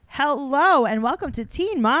Hello and welcome to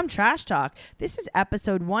Teen Mom Trash Talk. This is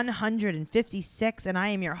episode 156 and I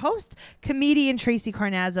am your host, comedian Tracy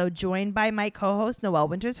Carnazzo, joined by my co-host Noelle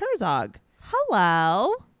Winters Herzog.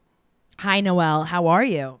 Hello. Hi Noelle, how are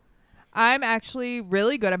you? I'm actually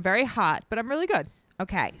really good. I'm very hot, but I'm really good.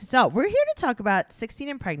 Okay, so we're here to talk about 16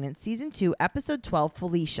 and Pregnant, Season 2, Episode 12,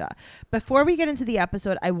 Felicia. Before we get into the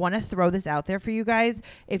episode, I want to throw this out there for you guys.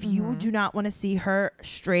 If you do not want to see her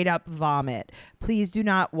straight up vomit, please do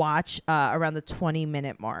not watch around the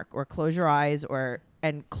 20-minute mark, or close your eyes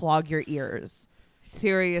and clog your ears.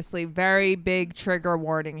 Seriously, very big trigger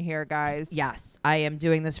warning here, guys. Yes, I am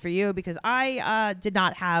doing this for you because I did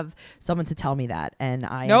not have someone to tell me that, and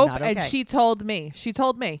I am not okay. And she told me.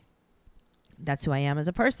 That's who I am as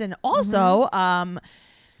a person. Also, a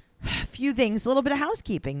few things, a little bit of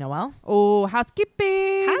housekeeping, Noelle. Oh,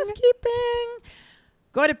 housekeeping.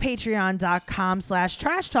 Go to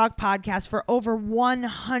patreon.com/trash talk podcast for over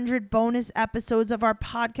 100 bonus episodes of our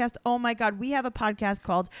podcast. Oh my God. We have a podcast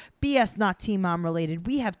called BS Not Teen Mom Related.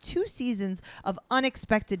 We have 2 seasons of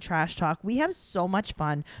unexpected trash talk. We have so much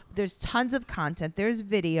fun. There's tons of content. There's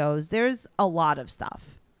videos. There's a lot of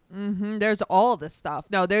stuff. There's all this stuff.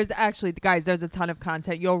 No, there's actually, guys, there's a ton of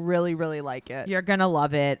content. You'll really, really like it. You're going to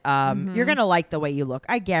love it. You're going to like the way you look.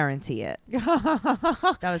 I guarantee it.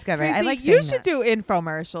 That was good, right? Tracy, I like saying you should do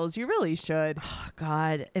infomercials. You really should. Oh,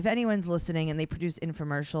 God, if anyone's listening and they produce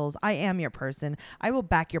infomercials, I am your person. I will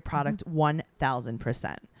back your product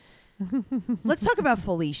 1,000%. Let's talk about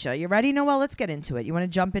Felicia. You ready, Noelle? Let's get into it. You want to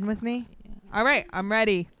jump in with me? All right, I'm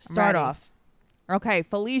ready. Start off. Okay,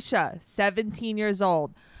 Felicia, 17 years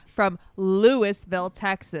old. From Louisville,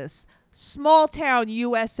 Texas, small town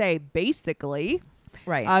USA, basically.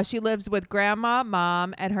 Right. She lives with grandma,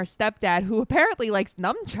 mom, and her stepdad, who apparently likes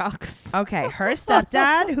nunchucks. Okay, her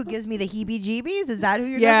stepdad, who gives me the heebie-jeebies. Is that who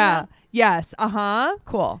you're talking about? Yes.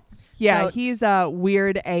 Cool. Yeah, So, he's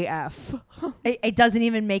weird AF. it doesn't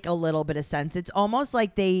even make a little bit of sense. It's almost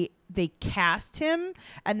like they cast him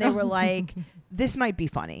and they were like, this might be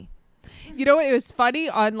funny. You know what? It was funny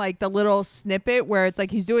on like the little snippet where it's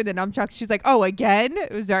like he's doing the nunchucks. She's like, oh, again?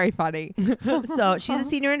 It was very funny. So she's a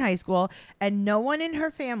senior in high school and no one in her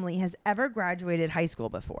family has ever graduated high school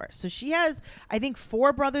before. So she has, I think,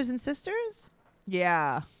 4 brothers and sisters.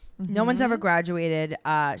 Yeah. No one's ever graduated.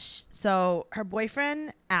 So her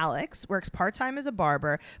boyfriend, Alex, works part-time as a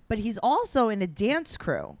barber, but he's also in a dance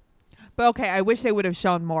crew. But okay, I wish they would have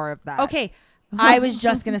shown more of that. Okay. I was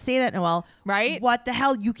just going to say that, Noelle. Right? What the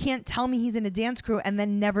hell? You can't tell me he's in a dance crew and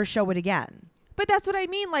then never show it again. But that's what I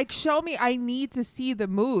mean. Like, show me. I need to see the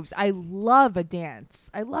moves. I love a dance.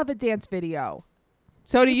 I love a dance video.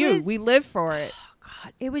 So do you. We live for it. Oh,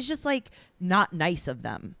 God. It was just like not nice of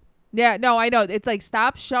them. Yeah, no, I know. It's like,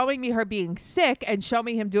 stop showing me her being sick and show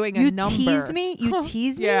me him doing a number. You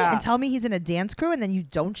tease me Yeah. and tell me he's in a dance crew and then you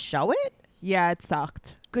don't show it? Yeah, it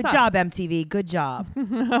sucked. Good job, MTV. Good job.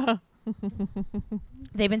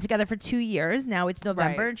 They've been together for 2 years. Now it's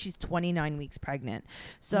November and she's 29 weeks pregnant.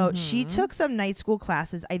 So she took some night school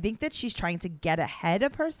classes. I think that she's trying to get ahead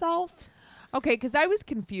of herself. Okay, because I was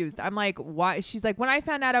confused. I'm like, why? She's like, when I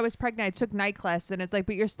found out I was pregnant, I took night class. And it's like,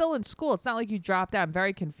 but you're still in school. It's not like you dropped out. I'm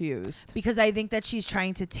very confused. Because I think that she's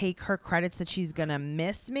trying to take her credits that she's going to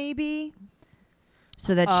miss maybe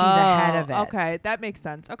so that she's ahead of it. Okay, that makes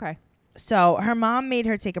sense. Okay. So her mom made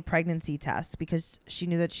her take a pregnancy test because she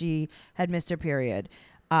knew that she had missed her period.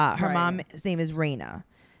 Her mom's name is Raina.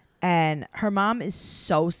 And her mom is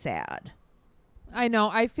so sad. I know.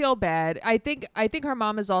 I feel bad. I think her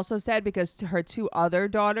mom is also sad because her 2 other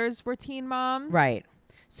daughters were teen moms. Right.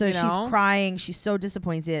 So you she's know? crying. She's so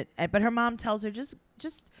disappointed. But her mom tells her, just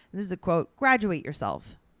this is a quote, graduate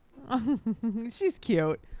yourself. She's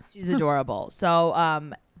cute. She's adorable.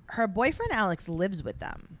 So her boyfriend, Alex, lives with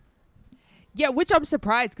them. Yeah, which I'm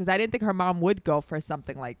surprised because I didn't think her mom would go for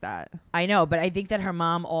something like that. I know, but I think that her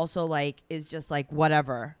mom also like is just like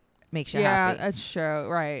whatever makes you happy. Yeah, that's true.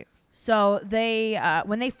 Right. So they,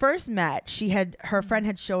 when they first met, her friend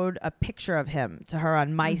had showed a picture of him to her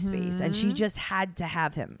on MySpace, and she just had to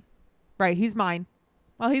have him. Right, he's mine.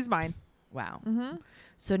 Well, he's mine. Wow.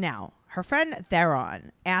 So now her friend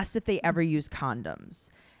Theron asked if they ever use condoms,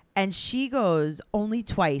 and she goes only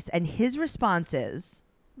twice, and his response is,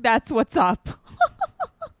 "That's what's up."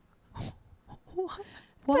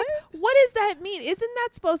 What? Like, what does that mean? Isn't that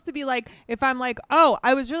supposed to be like, if I'm like, oh,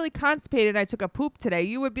 I was really constipated, I took a poop today,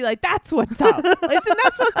 you would be like, that's what's up. Isn't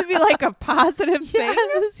that supposed to be like a positive thing?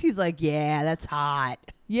 He's like, yeah, that's hot.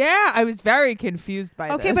 Yeah, I was very confused by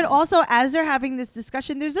this. Okay, but also as they're having this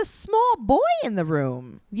discussion, there's a small boy in the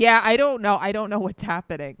room. Yeah, I don't know. I don't know what's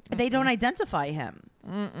happening. They don't identify him.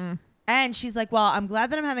 And she's like, well, I'm glad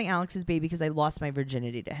that I'm having Alex's baby because I lost my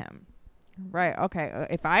virginity to him. Right. Okay.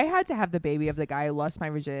 If I had to have the baby of the guy I lost my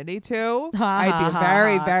virginity to, I'd be a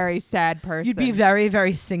very, very sad person. You'd be very,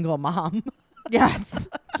 very single mom. Yes.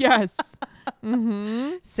 Yes.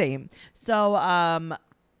 Mm-hmm. Same. So,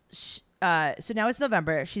 so now it's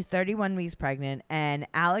November. She's 31 weeks pregnant, and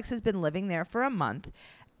Alex has been living there for a month,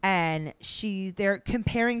 and they're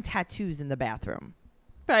comparing tattoos in the bathroom.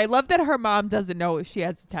 But I love that her mom doesn't know she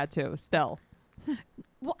has a tattoo still.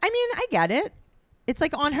 Well, I mean, I get it. It's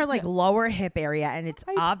like on her lower hip area, and it's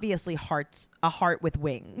obviously a heart with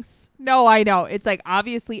wings. No, I know. It's like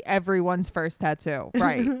obviously everyone's first tattoo.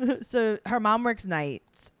 Right. So her mom works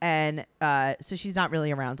nights, and so she's not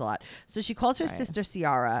really around a lot. So she calls her sister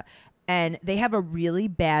Ciara, and they have a really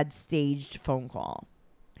bad staged phone call.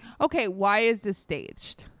 Okay, why is this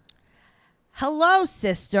staged? Hello,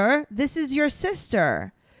 sister. This is your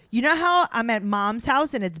sister. You know how I'm at mom's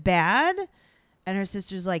house and it's bad? And her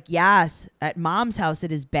sister's like, yes, at mom's house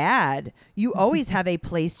it is bad. You always have a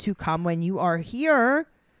place to come when you are here.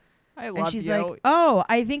 I love and she's you. like, oh,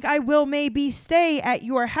 I think I will maybe stay at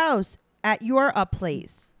your house, at your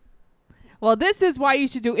place. Well, this is why you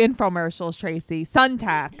should do infomercials, Tracy. Sun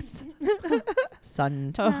tax.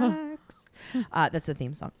 Sun tax. That's the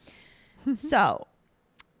theme song. So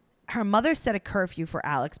her mother set a curfew for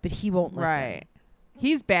Alex, but he won't listen. Right.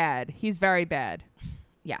 He's bad. He's very bad.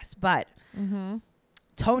 Yes, but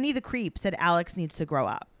Tony the creep said Alex needs to grow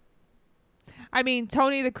up. I mean,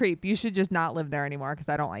 Tony the creep, you should just not live there anymore because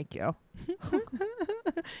I don't like you.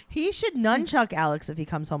 He should nunchuck Alex if he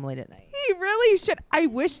comes home late at night. He really should. I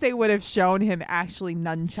wish they would have shown him actually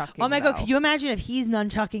nunchucking. Oh my God, though. can you imagine if he's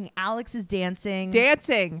nunchucking, Alex is dancing?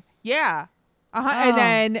 Dancing. Yeah. Oh, and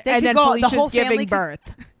then Felicia's giving birth.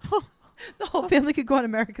 The whole family could go on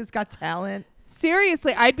America's Got Talent.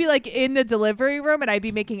 Seriously, I'd be like in the delivery room and I'd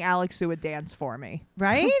be making Alex do a dance for me.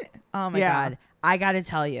 Right? Oh my God. I got to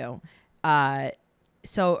tell you.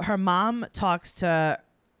 So her mom talks to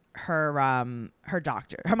her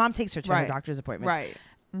doctor. Her mom takes her to her doctor's appointment. Right.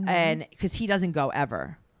 Mm-hmm. And because he doesn't go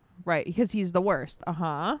ever. Right. Because he's the worst.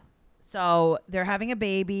 Uh-huh. So they're having a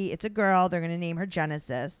baby. It's a girl. They're going to name her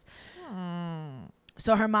Genesis.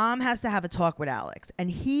 So her mom has to have a talk with Alex. And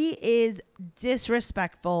he is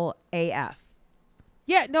disrespectful AF.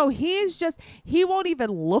 Yeah, no, he won't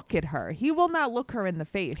even look at her. He will not look her in the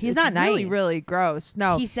face. He's it's not really, nice. Really gross.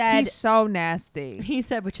 No, he said, he's so nasty. He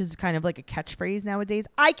said, which is kind of like a catchphrase nowadays,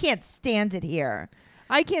 I can't stand it here.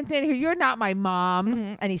 I can't stand it here. You're not my mom.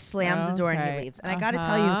 Mm-hmm. And he slams the door and he leaves. And I got to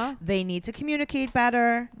tell you, they need to communicate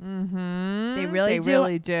better. Mm-hmm. They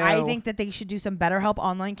really do. I think that they should do some BetterHelp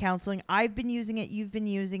online counseling. I've been using it. You've been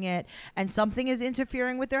using it. And something is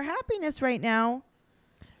interfering with their happiness right now.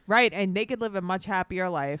 Right, and they could live a much happier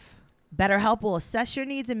life. BetterHelp will assess your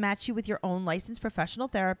needs and match you with your own licensed professional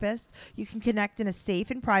therapist. You can connect in a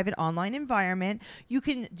safe and private online environment. You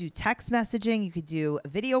can do text messaging. You could do a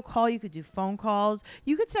video call. You could do phone calls.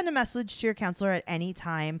 You could send a message to your counselor at any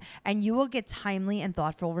time, and you will get timely and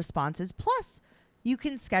thoughtful responses. Plus, you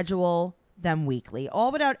can schedule them weekly,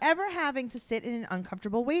 all without ever having to sit in an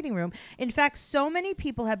uncomfortable waiting room. In fact, so many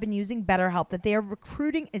people have been using BetterHelp that they are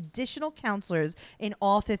recruiting additional counselors in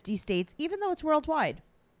all 50 states, even though it's worldwide.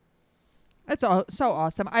 That's so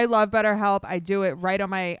awesome. I love BetterHelp. I do it right on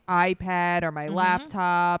my iPad or my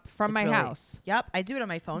laptop from my house. Yep, I do it on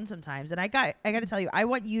my phone sometimes. And I got to tell you, I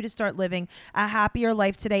want you to start living a happier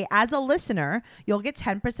life today. As a listener, you'll get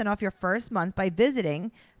 10% off your first month by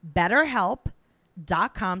visiting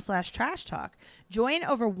BetterHelp.com/trash talk. Join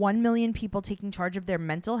over 1 million people taking charge of their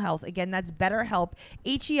mental health. Again, that's BetterHelp,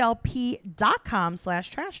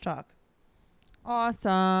 HELP.com/trash talk.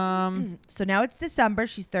 Awesome. So now it's December.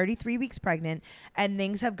 She's 33 weeks pregnant, and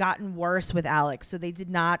things have gotten worse with Alex. So they did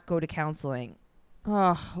not go to counseling.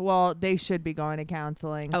 Oh, well, they should be going to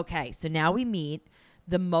counseling. Okay, so now we meet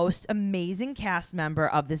the most amazing cast member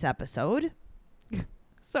of this episode.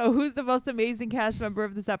 So who's the most amazing cast member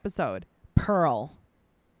of this episode? Pearl.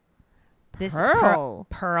 Pearl.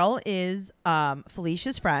 Pearl is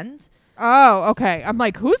Felicia's friend. Oh, okay. I'm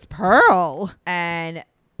like, who's Pearl? And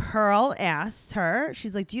Pearl asks her,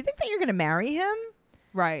 she's like, do you think that you're going to marry him?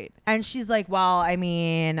 Right. And she's like, well, I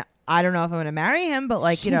mean, I don't know if I'm going to marry him, but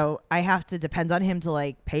like, you know, I have to depend on him to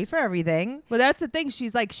like pay for everything. Well, that's the thing.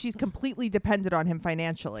 She's like, she's completely dependent on him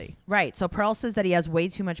financially. Right. So Pearl says that he has way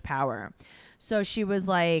too much power. So she was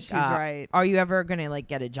like, she's right. Are you ever going to like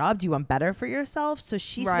get a job? Do you want better for yourself? So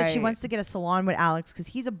she said that she wants to get a salon with Alex because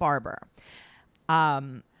he's a barber.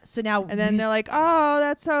 So now, and then they're like, "Oh,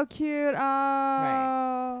 that's so cute." Oh,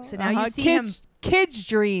 right. So now you see him. Kids'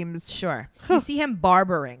 dreams. Sure. You see him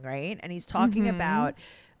barbering, right? And he's talking about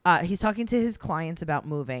He's talking to his clients about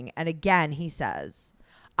moving. And again, he says,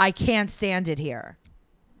 I can't stand it here.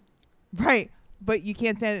 Right. But you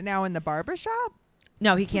can't stand it now in the barber shop?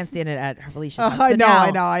 No, he can't stand it at Felicia's Oh, house. So I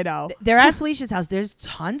now know. They're at Felicia's house. There's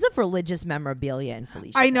tons of religious memorabilia in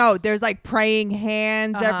Felicia's I know. house. There's like praying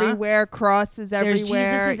hands Uh-huh. everywhere, crosses There's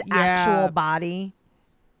everywhere. Jesus' actual body.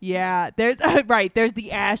 Yeah, there's right. There's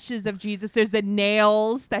the ashes of Jesus. There's the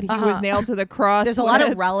nails that he Uh-huh. was nailed to the cross. There's a lot of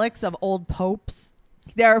with. relics of old popes.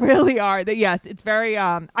 There really are. Yes, it's very.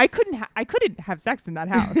 I couldn't have sex in that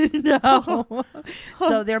house. No.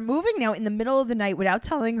 So they're moving now in the middle of the night without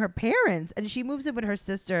telling her parents, and she moves in with her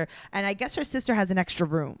sister, and I guess her sister has an extra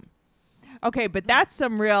room. Okay, but that's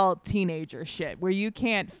some real teenager shit where you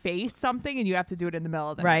can't face something and you have to do it in the middle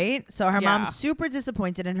of the night. Right? So her Yeah. mom's super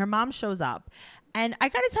disappointed, and her mom shows up. And I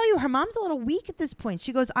got to tell you, her mom's a little weak at this point.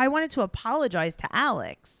 She goes, I wanted to apologize to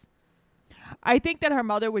Alex. I think that her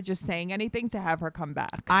mother was just saying anything to have her come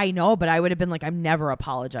back. I know, but I would have been like, I'm never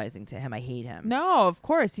apologizing to him. I hate him. No, of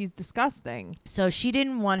course. He's disgusting. So she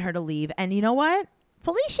didn't want her to leave. And you know what?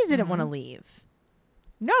 Felicia didn't want to leave.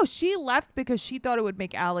 No, she left because she thought it would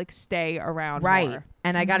make Alex stay around Right. more.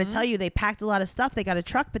 And I got to tell you, they packed a lot of stuff. They got a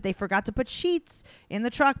truck, but they forgot to put sheets in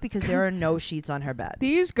the truck because there are no sheets on her bed.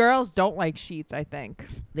 These girls don't like sheets, I think.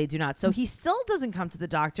 They do not. So he still doesn't come to the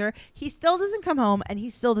doctor. He still doesn't come home, and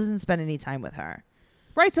he still doesn't spend any time with her.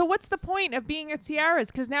 Right. So what's the point of being at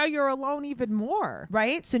Ciara's? Because now you're alone even more.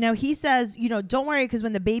 Right. So now he says, don't worry, because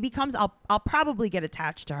when the baby comes, I'll probably get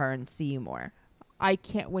attached to her and see you more. I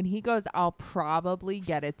can't. When he goes, I'll probably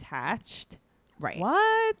get attached. Right.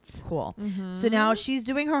 What? Cool. So now she's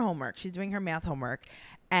doing her homework. She's doing her math homework.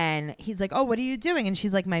 And he's like, oh, what are you doing? And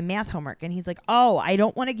she's like, my math homework. And he's like, oh, I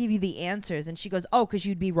don't want to give you the answers. And she goes, oh, because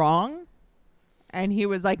you'd be wrong. And he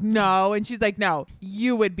was like, no. And she's like, no,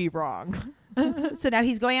 you would be wrong. So now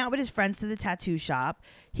he's going out with his friends to the tattoo shop.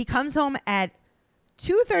 He comes home at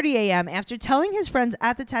 2:30 a.m. after telling his friends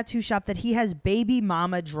at the tattoo shop that he has baby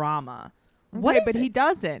mama drama. What Okay, is but it? he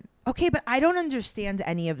doesn't. Okay, but I don't understand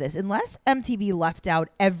any of this. Unless MTV left out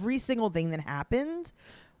every single thing that happened,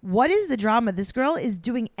 what is the drama? This girl is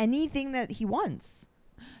doing anything that he wants.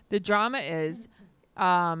 The drama is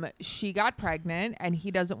she got pregnant and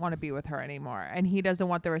he doesn't want to be with her anymore. And he doesn't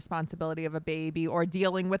want the responsibility of a baby or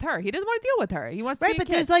dealing with her. He doesn't want to deal with her. He wants to Right, be a but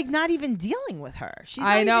kid. there's like not even dealing with her. She's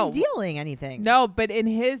I not know. even dealing anything. No, but in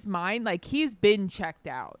his mind, like he's been checked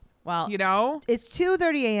out. Well, You know? it's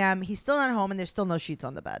 2:30 a.m. He's still not home and there's still no sheets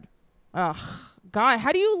on the bed. Ugh, God,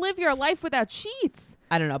 how do you live your life without sheets?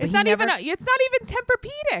 I don't know, but It's he not never, even. It's not even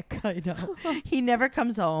Tempur-Pedic. I know. He never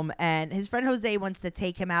comes home, and his friend Jose wants to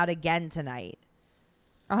take him out again tonight.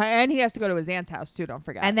 And he has to go to his aunt's house too. Don't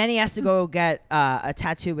forget. And then he has to go get a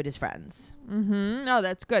tattoo with his friends. No,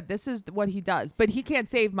 that's good. This is what he does, but he can't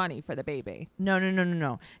save money for the baby. No.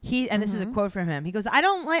 This is a quote from him. He goes, I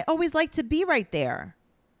don't always like to be right there.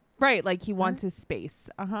 Right, like he wants his space.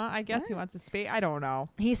 I guess he wants his space. I don't know.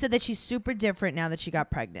 He said that she's super different now that she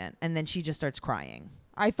got pregnant, and then she just starts crying.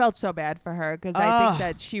 I felt so bad for her because I Ugh. think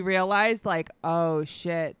that she realized, like, oh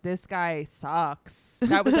shit, this guy sucks.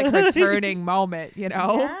 That was like her turning moment, you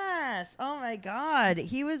know? Yes. Oh my God.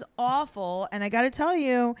 He was awful. And I got to tell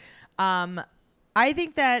you, I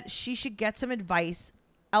think that she should get some advice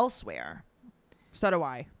elsewhere. So do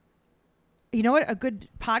I. You know what? A good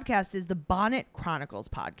podcast is the Bonnet Chronicles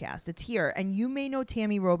podcast. It's here. And you may know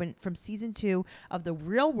Tammy Robin from season 2 of The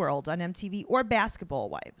Real World on MTV or Basketball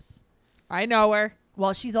Wives. I know her.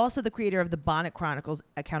 Well, she's also the creator of the Bonnet Chronicles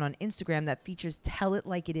account on Instagram that features Tell It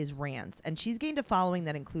Like It Is rants. And she's gained a following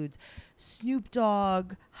that includes Snoop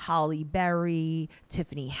Dogg, Holly Berry,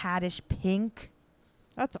 Tiffany Haddish, Pink.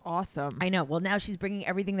 That's awesome. I know. Well, now she's bringing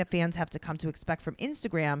everything that fans have to come to expect from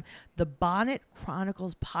Instagram, the Bonnet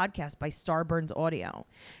Chronicles podcast by Starburns Audio.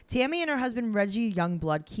 Tammy and her husband, Reggie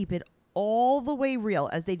Youngblood, keep it all the way real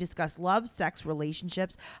as they discuss love, sex,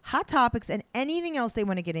 relationships, hot topics, and anything else they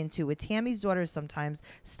want to get into, with Tammy's daughters sometimes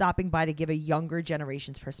stopping by to give a younger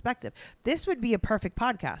generation's perspective. This would be a perfect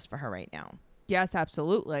podcast for her right now. Yes,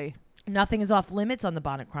 absolutely. Nothing is off limits on the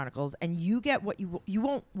Bonnet Chronicles, and you get what you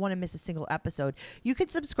won't want to miss a single episode. You can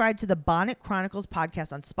subscribe to the Bonnet Chronicles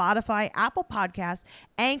podcast on Spotify, Apple Podcasts,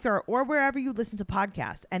 Anchor, or wherever you listen to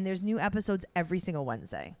podcasts. And there's new episodes every single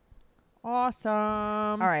Wednesday. Awesome.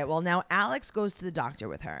 All right. Well, now Alex goes to the doctor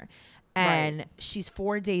with her, and she's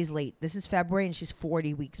 4 days late. This is February, and she's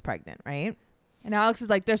 40 weeks pregnant, right? And Alex is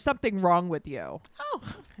like, there's something wrong with you. Oh,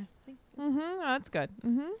 okay. Oh, that's good.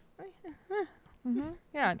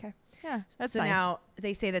 Yeah. Okay. Yeah, that's so nice. now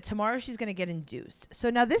they say that tomorrow she's going to get induced. So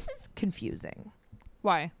now this is confusing.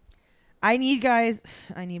 Why? I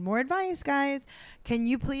need more advice, guys. Can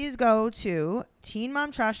you please go to Teen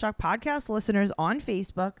Mom Trash Talk podcast listeners on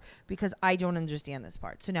Facebook, because I don't understand this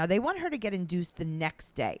part. So now they want her to get induced the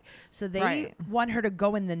next day. So they want her to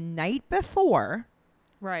go in the night before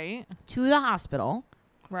to the hospital.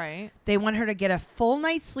 Right. They want her to get a full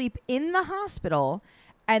night's sleep in the hospital.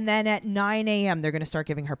 And then at 9 a.m., they're going to start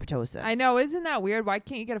giving her Pitocin. I know. Isn't that weird? Why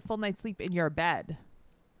can't you get a full night's sleep in your bed?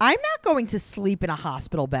 I'm not going to sleep in a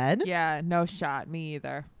hospital bed. Yeah, no shot. Me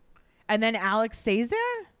either. And then Alex stays there?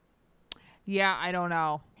 Yeah, I don't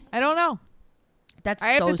know. That's I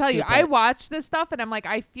have to tell you, stupid. I watch this stuff and I'm like,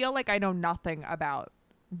 I feel like I know nothing about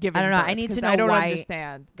giving I don't know. birth I need to 'cause know I don't why.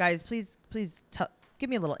 understand. Guys, please give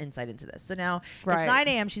me a little insight into this. So now it's Right. 9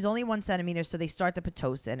 a.m. She's only 1 centimeter, so they start the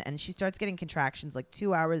Pitocin, and she starts getting contractions like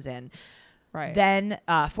 2 hours in. Right. Then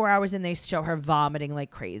 4 hours in, they show her vomiting like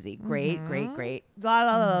crazy. Great. Blah, blah,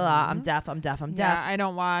 blah, blah. I'm deaf. Yeah, I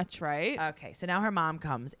don't watch, right? Okay, so now her mom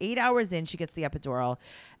comes. 8 hours in, she gets the epidural,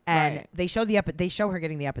 and Right. they show her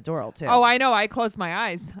getting the epidural too. Oh, I know. I closed my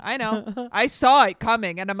eyes. I know. I saw it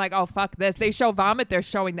coming and I'm like, oh, fuck this. They show vomit. They're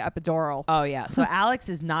showing the epidural. Oh, yeah. So Alex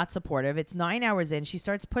is not supportive. It's 9 hours in. She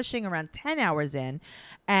starts pushing around 10 hours in,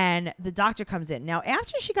 and the doctor comes in. Now,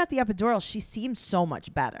 after she got the epidural, she seems so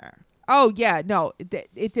much better. Oh, yeah. No,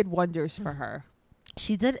 it did wonders for her.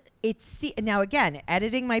 She did. Now, again,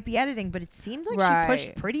 editing might be editing, but it seemed like she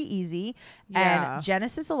pushed pretty easy. Yeah. And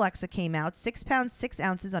Genesis Alexa came out 6 pounds, 6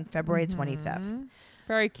 ounces on February 25th.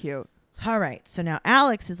 Very cute. All right. So now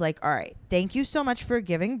Alex is like, all right, thank you so much for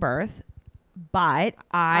giving birth, but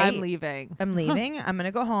I'm leaving. I'm leaving. I'm going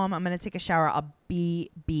to go home. I'm going to take a shower. I'll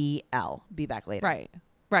BBL. Be back later.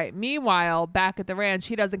 Right. Meanwhile, back at the ranch,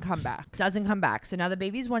 she doesn't come back. Doesn't come back. So now the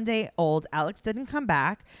baby's 1 day old. Alex didn't come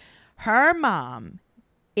back. Her mom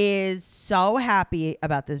is so happy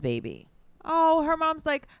about this baby. Oh, her mom's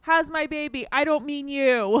like, how's my baby? I don't mean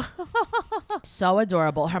you. So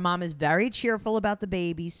adorable. Her mom is very cheerful about the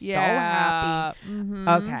baby. So happy. Mm-hmm.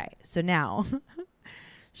 Okay. So now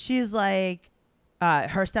she's like,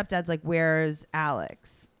 her stepdad's like, where's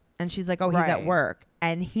Alex? And she's like, oh, he's at work.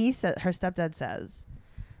 And her stepdad says,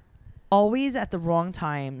 always at the wrong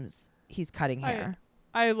times, he's cutting hair.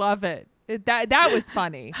 I love it. That was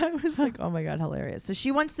funny. I was like, oh my God, hilarious. So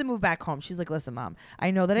she wants to move back home. She's like, listen, Mom, I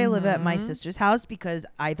know that I live at my sister's house because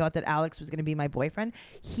I thought that Alex was going to be my boyfriend.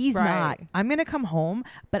 He's not. I'm going to come home,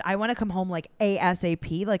 but I want to come home like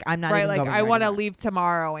ASAP. Like, I'm not even like, going I want to anymore. leave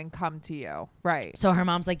tomorrow and come to you. Right. So her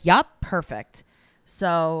mom's like, yup, perfect.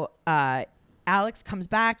 So Alex comes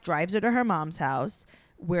back, drives her to her mom's house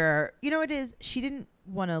where, you know, it is, she didn't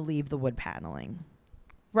want to leave the wood paneling.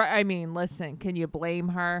 Right. I mean, listen, can you blame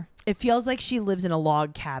her? It feels like she lives in a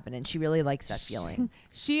log cabin, and she really likes that feeling.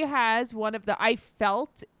 She has I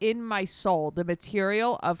felt in my soul the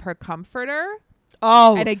material of her comforter.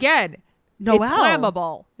 Oh. And again, Noelle. it's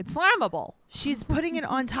flammable. It's flammable. She's putting it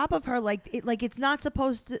on top of her like it's not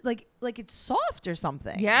supposed to, like it's soft or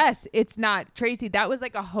something. Yes, it's not. Tracy, that was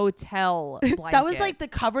like a hotel blanket. That was like the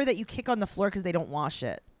cover that you kick on the floor because they don't wash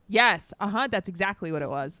it. Yes. That's exactly what it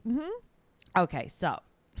was. Mm-hmm. Okay, so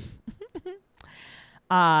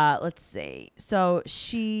let's see. So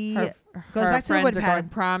she goes back to the wood pattern.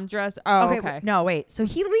 Prom dress. Oh, okay. No, wait. So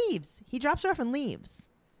he leaves. He drops her off and leaves.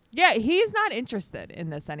 Yeah, he's not interested in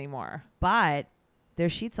this anymore. But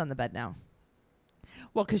there's sheets on the bed now.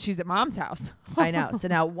 Well, because she's at Mom's house. I know. So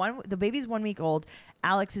now the baby's 1 week old.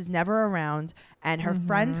 Alex is never around, and her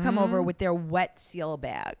friends come over with their wet seal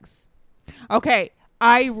bags. Okay,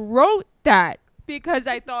 I wrote that because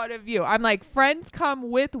I thought of you. I'm like, friends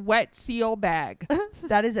come with wet seal bag.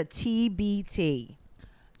 That is a TBT.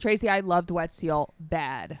 Tracy, I loved Wet Seal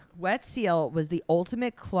bad. Wet Seal was the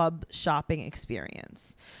ultimate club shopping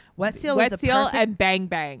experience. Wet Seal and Bang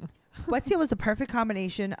Bang. Wet Seal was the perfect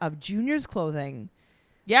combination of Junior's clothing,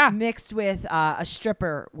 mixed with a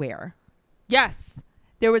stripper wear. Yes,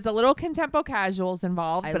 there was a little Contempo casuals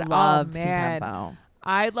involved, but loved Contempo.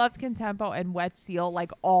 I loved Contempo and Wet Seal like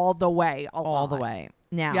all the way. All the way.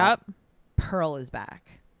 Now, Pearl is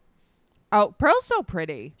back. Oh, Pearl's so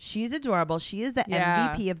pretty. She's adorable. She is the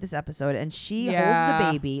MVP of this episode, and she holds the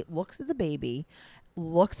baby, looks at the baby,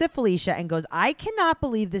 looks at Felicia, and goes, I cannot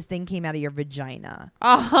believe this thing came out of your vagina.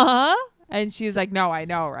 Uh-huh. And she's like, no, I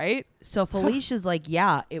know, right? So Felicia's like,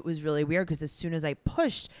 yeah, it was really weird because as soon as I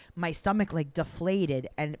pushed, my stomach like deflated,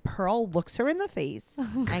 and Pearl looks her in the face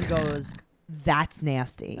and goes, that's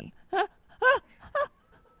nasty.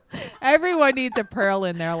 Everyone needs a Pearl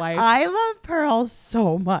in their life. I love Pearl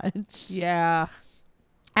so much. Yeah.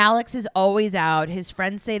 Alex is always out. His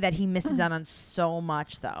friends say that he misses out on so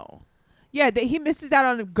much, though. Yeah, he misses out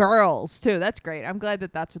on girls too. That's great. I'm glad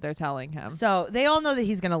that that's what they're telling him. So they all know that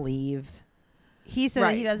he's going to leave. He said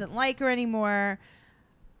that he Right. doesn't like her anymore.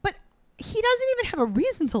 But he doesn't even have a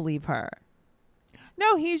reason to leave her.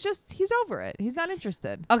 No, he's over it. He's not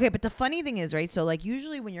interested. Okay, but the funny thing is, right? So, like,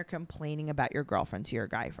 usually when you're complaining about your girlfriend to your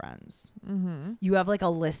guy friends, you have like a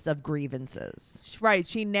list of grievances. Right.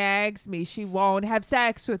 She nags me. She won't have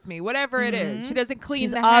sex with me. Whatever it is. She doesn't clean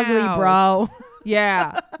She's the ugly, house. bro.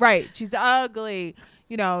 Yeah. Right. She's ugly.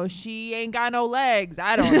 You know, she ain't got no legs.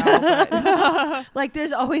 I don't know. But Like,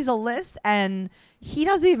 there's always a list, and he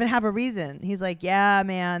doesn't even have a reason. He's like, yeah,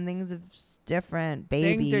 man, things are different,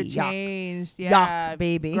 baby. things are Yuck. changed. Yeah. Yuck,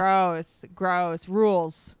 baby. Gross.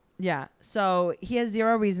 Rules. Yeah. So he has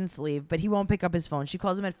zero reasons to leave, but he won't pick up his phone. She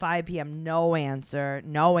calls him at 5 p.m. No answer.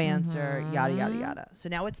 Yada, yada, yada. So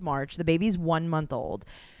now it's March. The baby's 1 month old.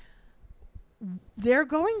 They're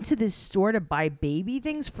going to this store to buy baby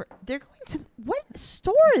things what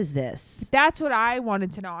store is this? That's what I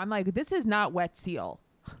wanted to know. I'm like, this is not Wet Seal.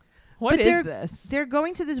 What But is this? They're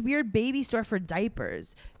going to this weird baby store for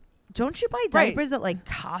diapers. Don't you buy Right. diapers at like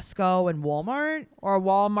Costco and Walmart? Or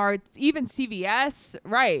Walmart, even CVS.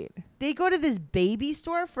 Right. They go to this baby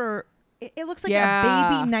store for it looks like Yeah.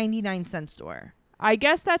 a baby 99-cent store. I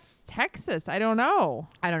guess that's Texas. I don't know.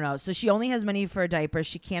 I don't know. So she only has money for a diaper.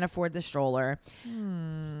 She can't afford the stroller.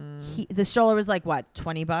 The stroller was like what,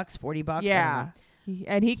 $20, $40? I don't Yeah. know.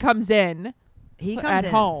 And he comes in He comes at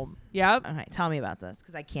in. home. Yep. Okay, tell me about this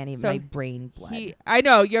because I can't even. So My brain bled. I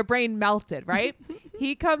know your brain melted, right?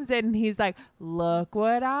 He comes in and he's like, "Look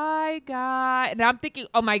what I got," and I'm thinking,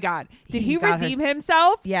 "Oh my God, did he got her redeem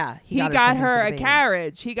himself?" Yeah, He got something her for the a baby.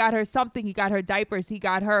 carriage. He got her something. He got her diapers. He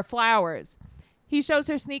got her flowers. He shows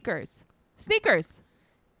her sneakers. They were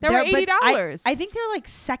But $80. I think they're like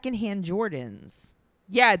secondhand Jordans.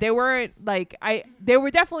 Yeah, they weren't like they were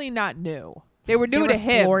definitely not new. They were new to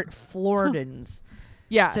him. Floridans.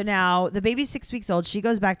 Yeah. So now the baby's 6 weeks old. She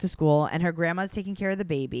goes back to school, and her grandma's taking care of the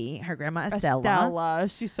baby. Her grandma Estella.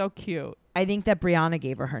 She's so cute. I think that Brianna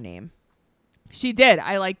gave her her name. She did.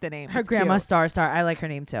 I like the name. Her It's grandma cute. Star. I like her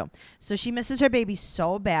name too. So she misses her baby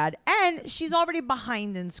so bad, and she's already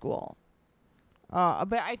behind in school.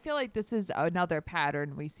 But I feel like this is another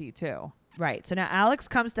pattern we see too. Right. So now Alex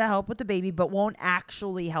comes to help with the baby, but won't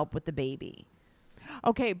actually help with the baby.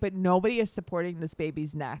 Okay, but nobody is supporting this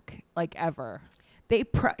baby's neck like ever.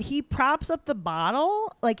 He props up the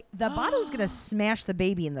bottle, like the bottle's gonna smash the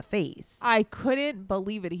baby in the face. I couldn't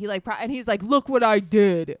believe it. He and he's like, "Look what I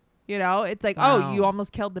did." You know, it's like, Wow. "Oh, you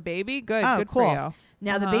almost killed the baby. Good, Oh, good cool. for you."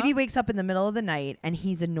 Now the baby wakes up in the middle of the night and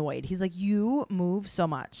he's annoyed. He's like, "You move so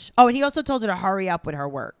much." Oh, and he also told her to hurry up with her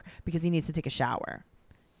work because he needs to take a shower.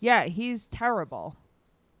 Yeah, he's terrible.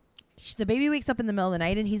 The baby wakes up in the middle of the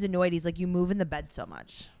night and he's annoyed. He's like, "You move in the bed so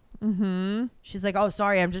much." Mm-hmm. She's like, "Oh,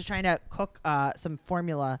 sorry, I'm just trying to cook some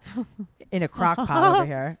formula in a crock pot over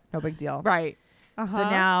here. No big deal." Right. So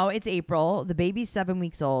now it's April. The baby's 7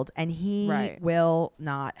 weeks old, and he Right. will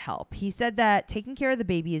not help. He said that taking care of the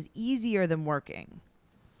baby is easier than working.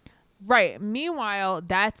 Right. Meanwhile,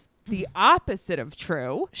 that's the opposite of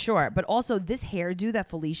true. Sure, but also this hairdo that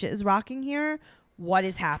Felicia is rocking here, what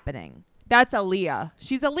is happening? That's Aaliyah.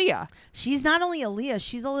 She's Aaliyah. She's not only Aaliyah,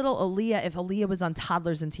 she's a little Aaliyah if Aaliyah was on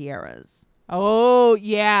Toddlers and Tiaras. Oh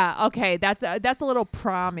yeah. Okay. That's a little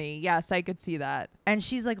promy. Yes, I could see that. And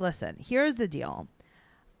she's like, "Listen, here's the deal."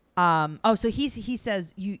 So he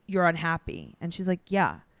says you're unhappy, and she's like,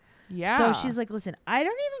 "Yeah." Yeah. So she's like, "Listen, I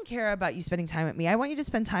don't even care about you spending time with me. I want you to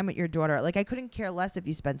spend time with your daughter. Like, I couldn't care less if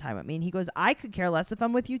you spend time with me." And he goes, "I could care less if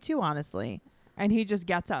I'm with you too, honestly." And he just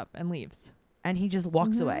gets up and leaves. And he just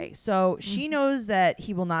walks away. So she knows that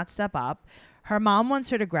he will not step up. Her mom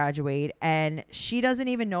wants her to graduate, and she doesn't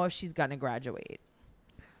even know if she's going to graduate.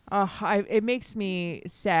 It makes me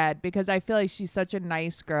sad because I feel like she's such a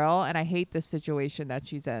nice girl, and I hate this situation that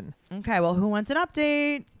she's in. Okay, well, who wants an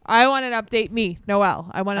update? I want an update. Me,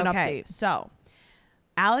 Noelle. I want an Okay, update. so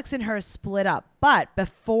Alex and her split up, but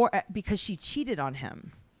because she cheated on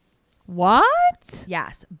him. What?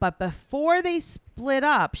 Yes, but before they split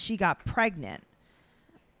up, she got pregnant.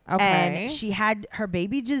 Okay. And she had her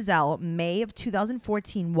baby Giselle May of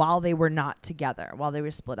 2014 while they were not together, while they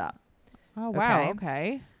were split up. Oh wow. Okay.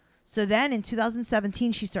 Okay. So then in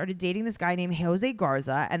 2017, she started dating this guy named Jose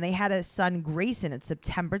Garza, and they had a son, Grayson, in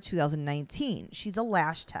September 2019. She's a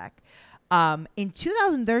lash tech. In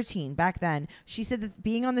 2013, back then, she said that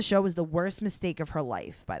being on the show was the worst mistake of her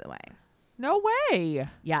life, by the way. No way.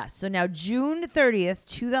 Yeah. So now June 30th,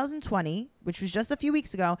 2020, which was just a few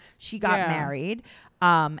weeks ago, she got married.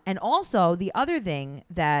 And also the other thing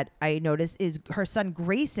that I noticed is her son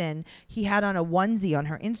Grayson, he had on a onesie on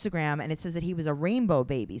her Instagram and it says that he was a rainbow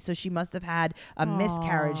baby. So she must have had a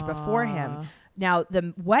miscarriage before him. Now,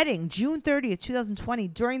 the wedding, June 30th, 2020,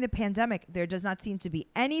 during the pandemic, there does not seem to be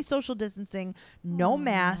any social distancing, no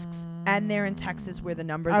masks, and they're in Texas where the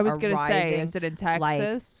numbers are rising. I was going to say, is it in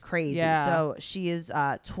Texas? Like crazy. Yeah. So she is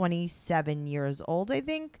 27 years old, I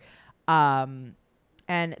think. And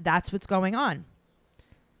that's what's going on.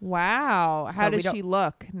 Wow. How does she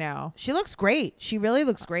look now? She looks great. She really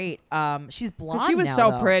looks great. She's blonde. She was now,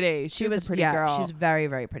 so though. pretty. She was a pretty girl. She's very,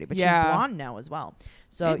 very pretty. But she's blonde now as well.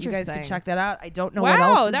 So you guys can check that out. I don't know what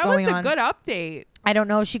else is going on. Wow, that was a good update. I don't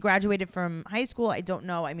know if she graduated from high school. I don't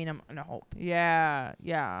know. I mean, I'm going to hope. Yeah,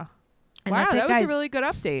 yeah. And wow, that's that it, guys. was a really good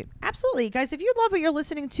update. Absolutely. Guys, if you love what you're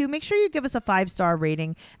listening to, make sure you give us a 5-star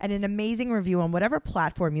rating and an amazing review on whatever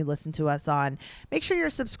platform you listen to us on. Make sure you're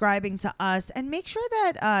subscribing to us and make sure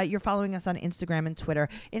that you're following us on Instagram and Twitter.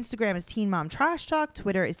 Instagram is Teen Mom Trash Talk.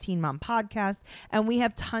 Twitter is Teen Mom Podcast. And we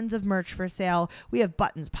have tons of merch for sale. We have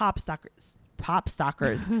buttons, pop sockets,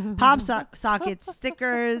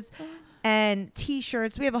 stickers, and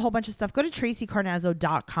t-shirts. We have a whole bunch of stuff. Go to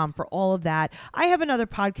TracyCarnazzo.com for all of that. I have another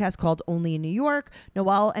podcast called Only in New York.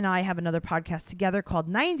 Noelle and I have another podcast together called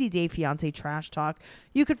 90 Day Fiance Trash Talk.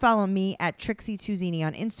 You could follow me at Trixie Tuzini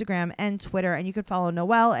on Instagram and Twitter, and you could follow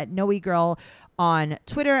Noelle at NoeGirl on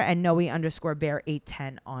Twitter and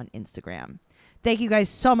Noe_Bear810 on Instagram. Thank you guys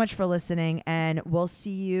so much for listening, and we'll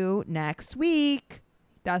see you next week.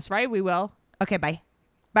 That's right, we will. Okay, bye.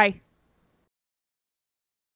 Bye.